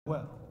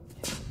Well,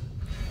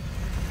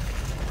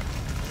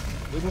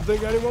 didn't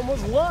think anyone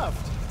was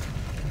left.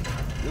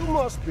 You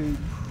must be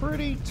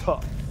pretty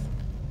tough,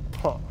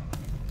 huh?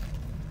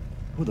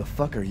 Who the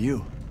fuck are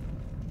you?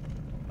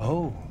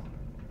 Oh,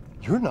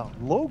 you're not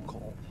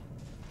local.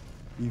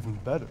 Even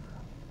better.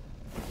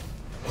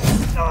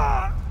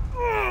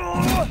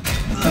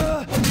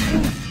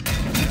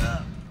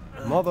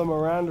 Mother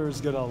Miranda is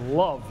gonna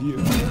love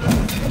you.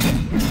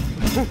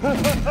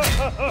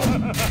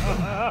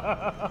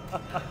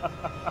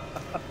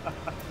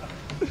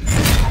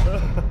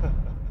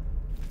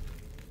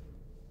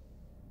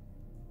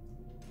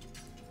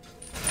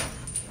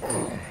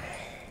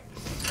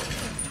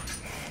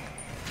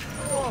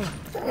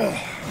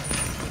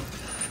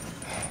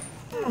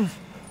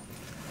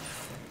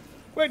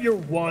 Wait, you're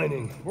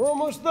whining. We're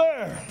almost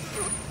there.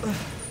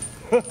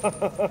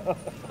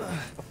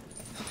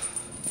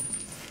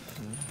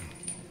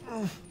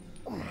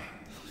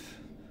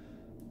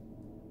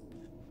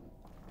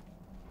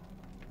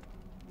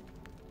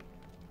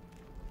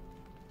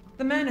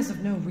 The man is of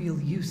no real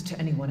use to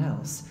anyone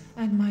else,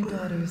 and my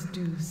daughters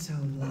do so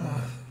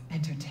love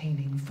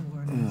entertaining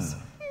foreigners.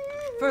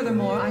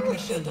 Furthermore, I can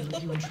assure you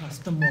if you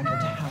entrust the mortal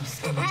to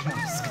House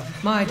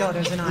Dimitrescu, my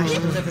daughters and I will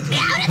deliver to you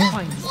the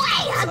finest.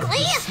 Way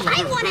ugly!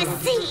 I want to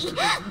see!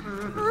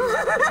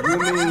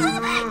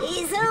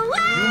 He's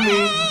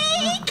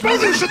awake!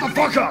 Both of you shut the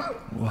fuck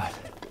up! What?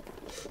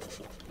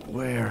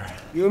 Where?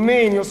 You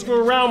mean you'll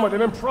screw around with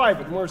him in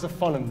private, and where's the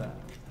fun in that?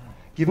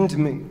 Give him to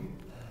me,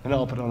 and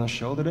I'll put on a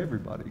show that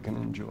everybody can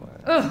enjoy.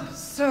 Ugh,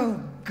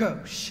 so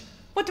gauche.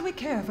 What do we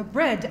care for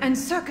bread and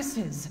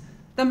circuses?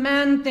 The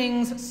man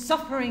thinks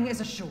suffering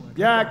is assured.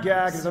 Yak,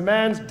 yak, as a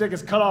man's dick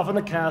is cut off in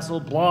the castle,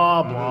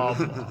 blah, blah,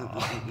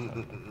 blah.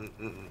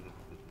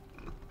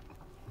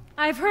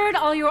 I've heard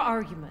all your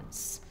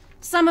arguments.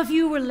 Some of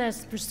you were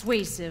less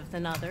persuasive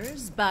than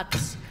others,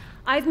 but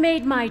I've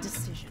made my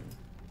decision.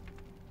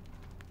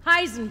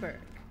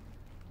 Heisenberg,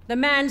 the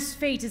man's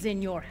fate is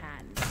in your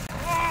hands.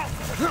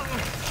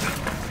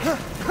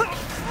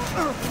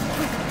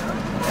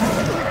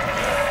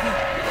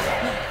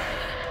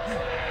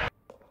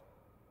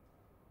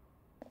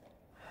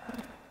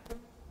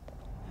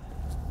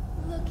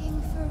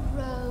 Looking for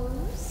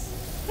Rose?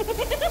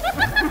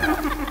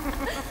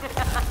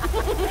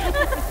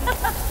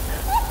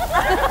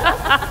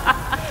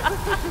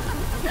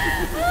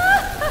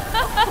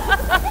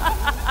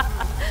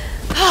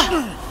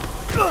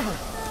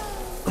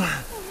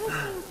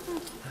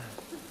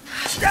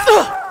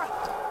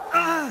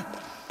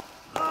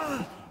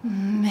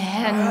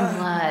 Man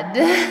blood.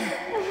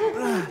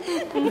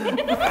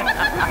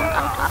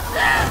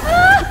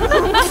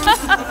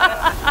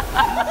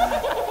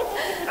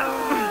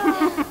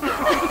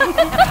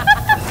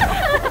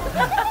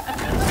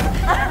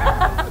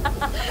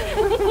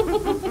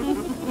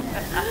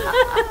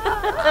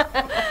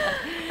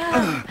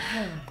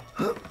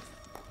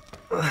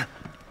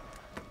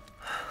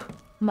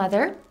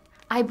 Mother,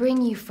 I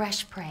bring you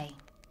fresh prey.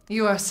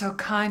 You are so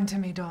kind to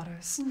me,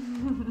 daughters.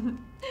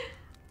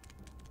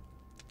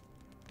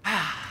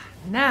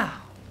 Now,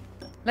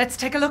 let's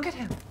take a look at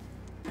him.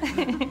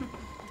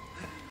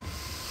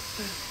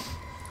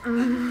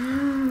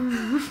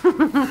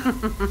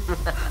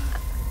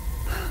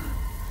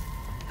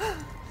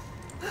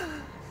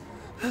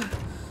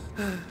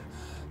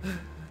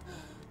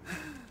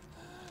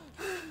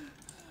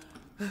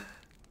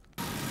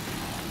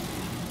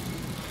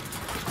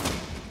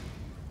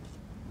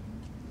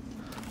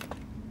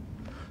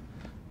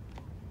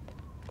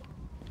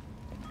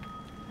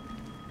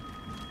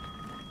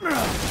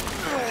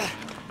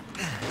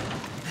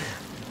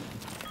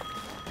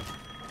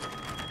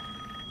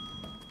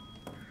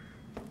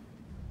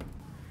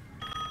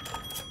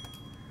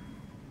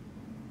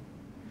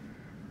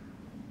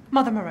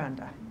 Mother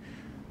Miranda,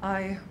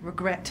 I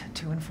regret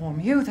to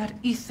inform you that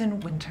Ethan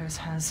Winters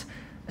has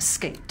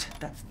escaped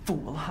that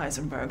fool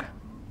Heisenberg.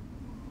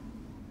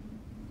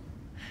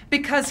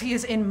 Because he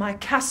is in my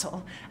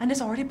castle and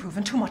has already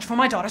proven too much for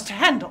my daughters to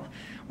handle.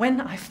 When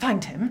I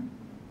find him...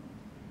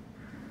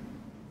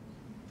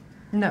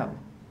 No,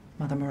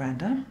 Mother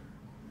Miranda.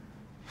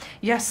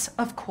 Yes,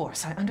 of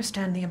course, I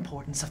understand the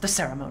importance of the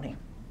ceremony.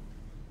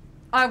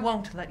 I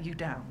won't let you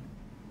down.